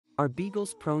Are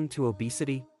beagles prone to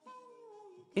obesity?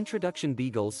 Introduction.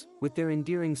 Beagles, with their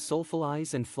endearing soulful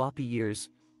eyes and floppy ears,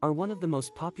 are one of the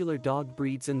most popular dog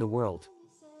breeds in the world.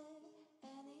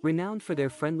 Renowned for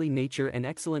their friendly nature and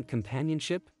excellent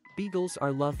companionship, beagles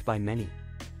are loved by many.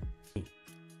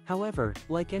 However,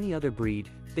 like any other breed,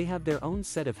 they have their own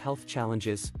set of health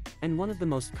challenges, and one of the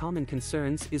most common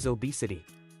concerns is obesity.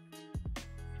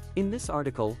 In this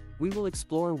article, we will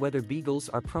explore whether beagles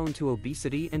are prone to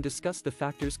obesity and discuss the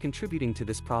factors contributing to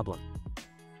this problem.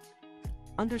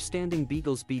 Understanding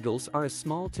beagles. Beagles are a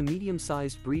small to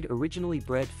medium-sized breed originally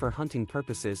bred for hunting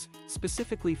purposes,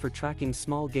 specifically for tracking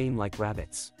small game like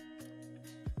rabbits.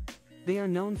 They are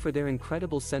known for their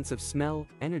incredible sense of smell,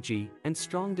 energy, and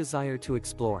strong desire to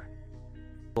explore.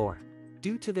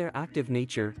 Due to their active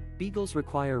nature, beagles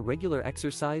require regular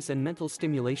exercise and mental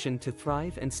stimulation to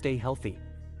thrive and stay healthy.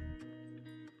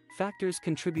 Factors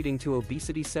contributing to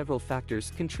obesity. Several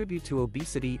factors contribute to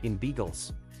obesity in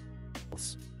beagles.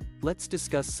 Let's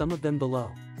discuss some of them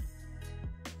below.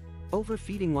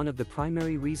 Overfeeding. One of the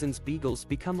primary reasons beagles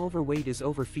become overweight is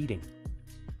overfeeding.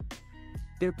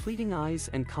 Their pleading eyes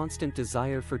and constant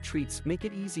desire for treats make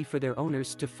it easy for their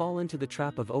owners to fall into the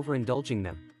trap of overindulging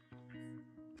them.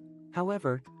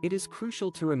 However, it is crucial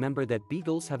to remember that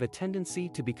beagles have a tendency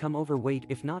to become overweight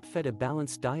if not fed a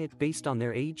balanced diet based on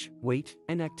their age, weight,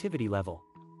 and activity level.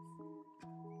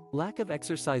 Lack of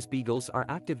exercise. Beagles are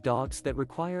active dogs that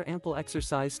require ample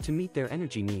exercise to meet their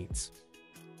energy needs.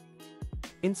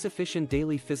 Insufficient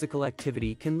daily physical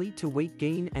activity can lead to weight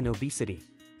gain and obesity.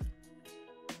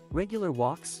 Regular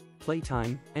walks,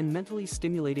 playtime, and mentally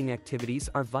stimulating activities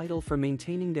are vital for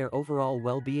maintaining their overall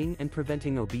well-being and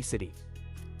preventing obesity.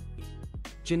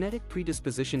 Genetic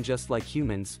predisposition. Just like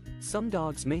humans, some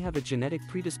dogs may have a genetic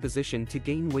predisposition to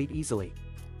gain weight easily.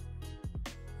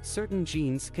 Certain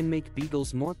genes can make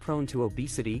beagles more prone to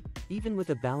obesity, even with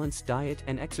a balanced diet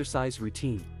and exercise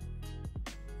routine.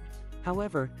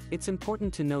 However, it's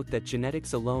important to note that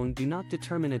genetics alone do not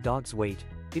determine a dog's weight.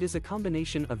 It is a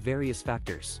combination of various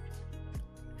factors.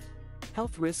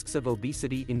 Health risks of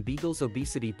obesity in beagles.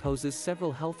 Obesity poses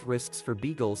several health risks for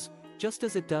beagles, just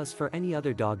as it does for any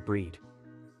other dog breed.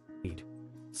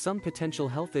 Some potential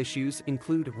health issues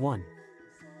include 1.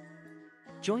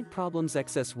 Joint problems.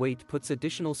 Excess weight puts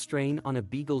additional strain on a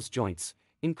beagle's joints,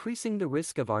 increasing the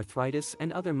risk of arthritis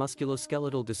and other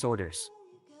musculoskeletal disorders.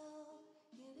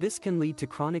 This can lead to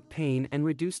chronic pain and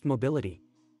reduced mobility.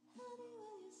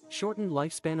 Shortened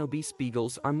lifespan. Obese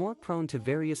beagles are more prone to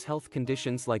various health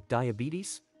conditions like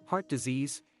diabetes, heart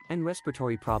disease, and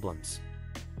respiratory problems.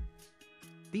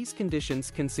 These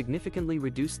conditions can significantly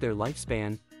reduce their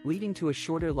lifespan, leading to a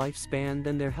shorter lifespan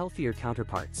than their healthier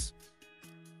counterparts.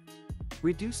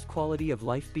 Reduced quality of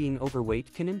life. Being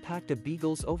overweight can impact a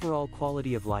beagle's overall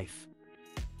quality of life.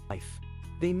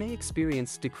 They may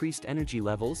experience decreased energy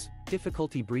levels,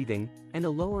 difficulty breathing, and a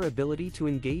lower ability to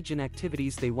engage in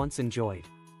activities they once enjoyed.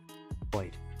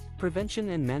 Prevention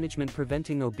and management.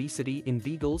 Preventing obesity in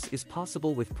beagles is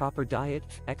possible with proper diet,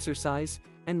 exercise,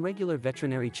 and regular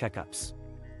veterinary checkups.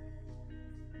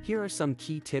 Here are some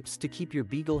key tips to keep your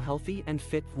beagle healthy and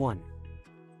fit. 1.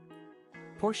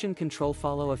 Portion control.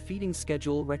 Follow a feeding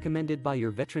schedule recommended by your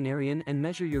veterinarian and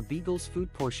measure your beagle's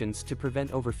food portions to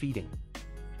prevent overfeeding.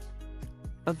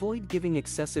 Avoid giving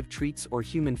excessive treats or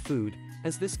human food,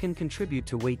 as this can contribute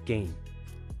to weight gain.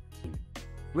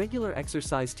 Regular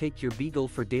exercise. Take your beagle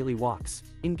for daily walks,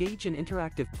 engage in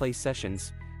interactive play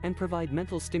sessions, and provide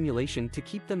mental stimulation to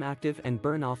keep them active and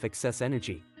burn off excess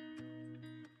energy.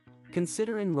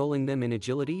 Consider enrolling them in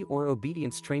agility or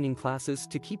obedience training classes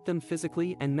to keep them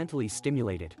physically and mentally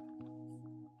stimulated.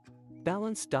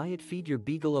 Balanced diet. Feed your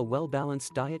beagle a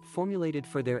well-balanced diet formulated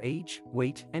for their age,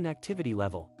 weight, and activity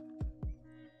level.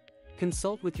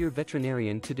 Consult with your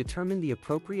veterinarian to determine the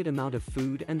appropriate amount of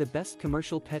food and the best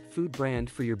commercial pet food brand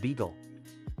for your beagle.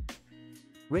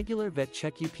 Regular vet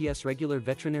check. Regular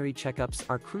veterinary checkups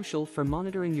are crucial for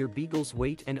monitoring your beagle's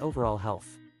weight and overall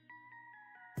health.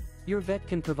 Your vet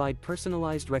can provide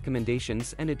personalized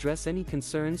recommendations and address any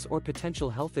concerns or potential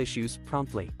health issues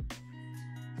promptly.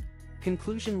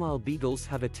 Conclusion. While beagles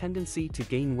have a tendency to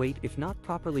gain weight if not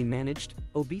properly managed,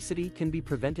 obesity can be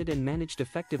prevented and managed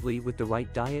effectively with the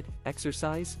right diet,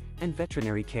 exercise, and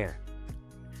veterinary care.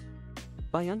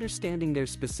 By understanding their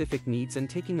specific needs and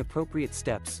taking appropriate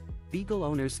steps, beagle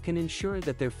owners can ensure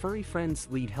that their furry friends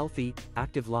lead healthy,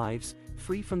 active lives,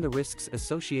 free from the risks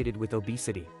associated with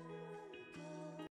obesity.